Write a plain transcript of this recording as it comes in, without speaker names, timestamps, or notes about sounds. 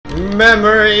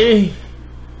Memory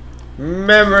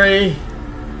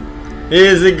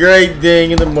is a great thing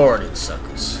in the morning,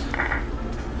 suckers.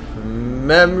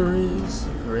 Memory is a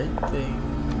great thing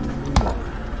in the morning.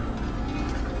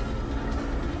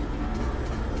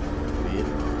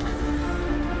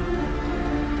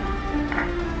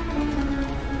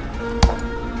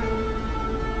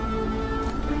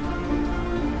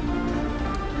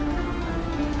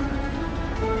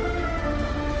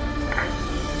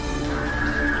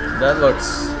 That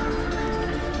looks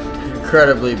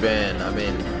incredibly banned. I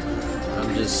mean,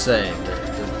 I'm just saying.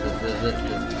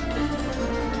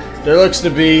 There looks to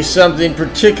be something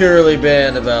particularly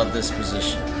banned about this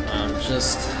position.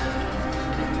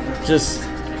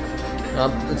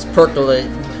 It's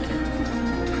percolating.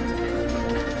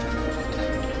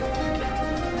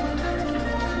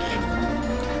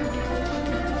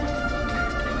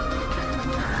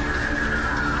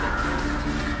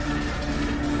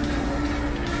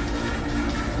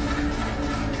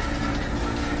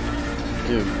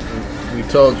 Dude, we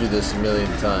told you this a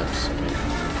million times. I mean,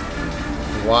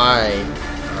 why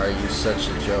are you such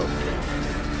a joke?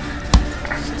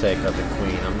 Let's take out the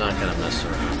queen. I'm not gonna mess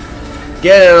around.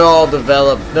 Get it all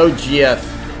developed. No GF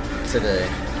today.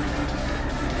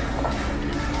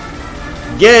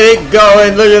 Get it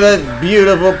going. Look at that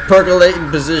beautiful percolating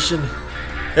position.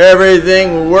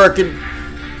 Everything working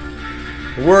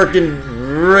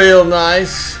real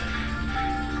nice.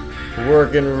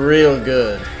 Working real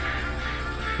good.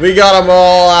 We got them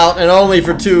all out, and only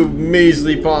for 2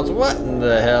 measly pawns. What in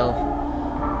the hell?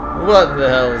 What in the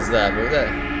hell is that?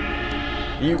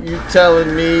 You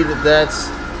telling me that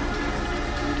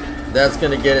that's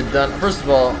gonna get it done? First of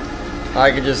all, I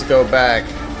could just go back.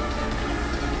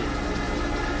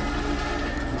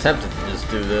 I'm tempted to just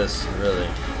do this, really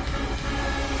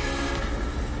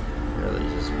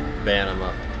just ban them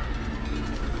up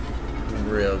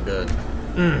real good.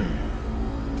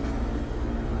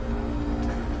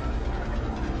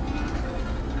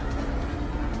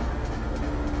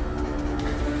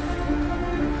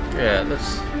 Yeah,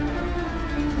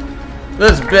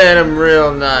 let's ban him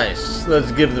real nice.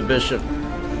 Let's give the bishop.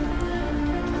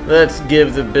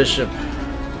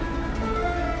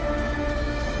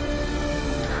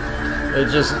 It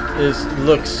just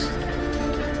looks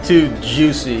too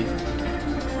juicy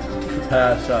to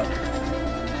pass up.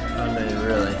 I mean,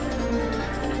 really.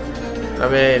 I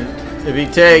mean, if he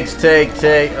takes,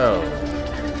 oh.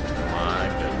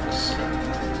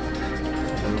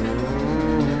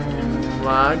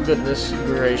 My goodness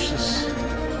gracious.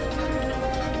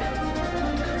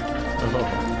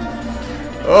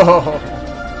 Oh.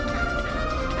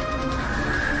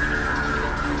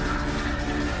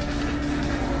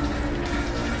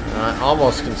 I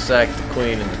almost can sack the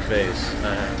queen in the face.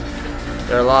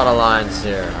 There are a lot of lines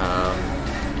here.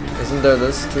 Isn't there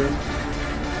this too?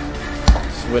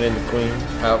 Just winning the queen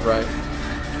outright.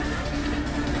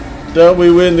 Don't we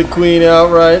win the queen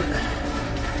outright?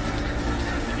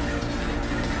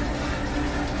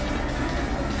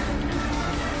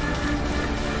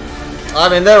 I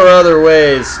mean, there were other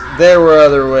ways,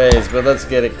 but let's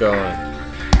get it going.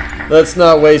 Let's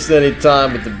not waste any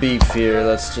time with the beef here.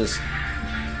 Let's just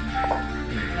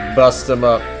bust them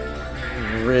up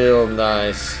real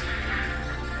nice.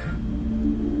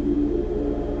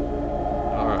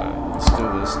 Alright, let's do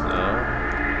this now.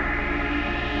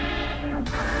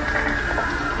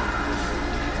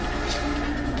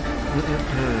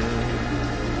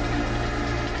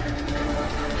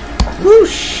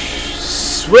 Whoosh!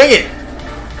 Swing it!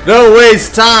 Don't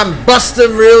waste time. Bust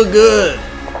them real good.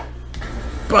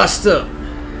 Bust them.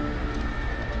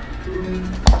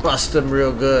 Bust them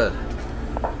real good.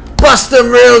 Bust them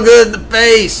real good in the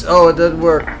face. Oh, it doesn't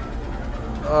work.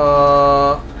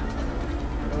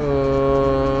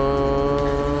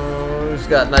 He's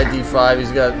got knight d5.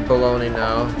 He's got baloney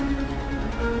now.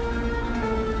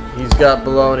 He's got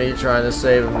baloney trying to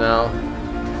save him now.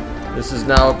 This is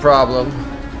now a problem.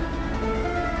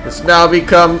 It's now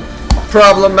become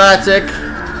problematic,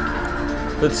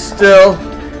 but still,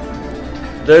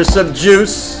 there's some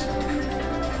juice.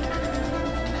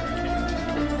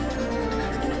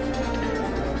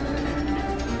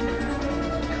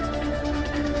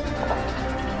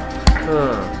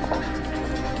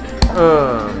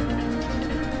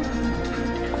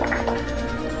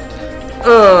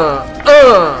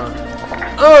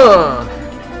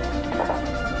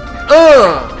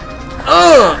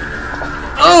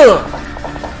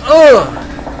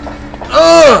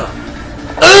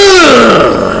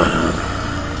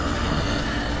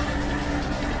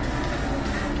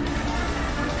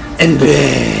 And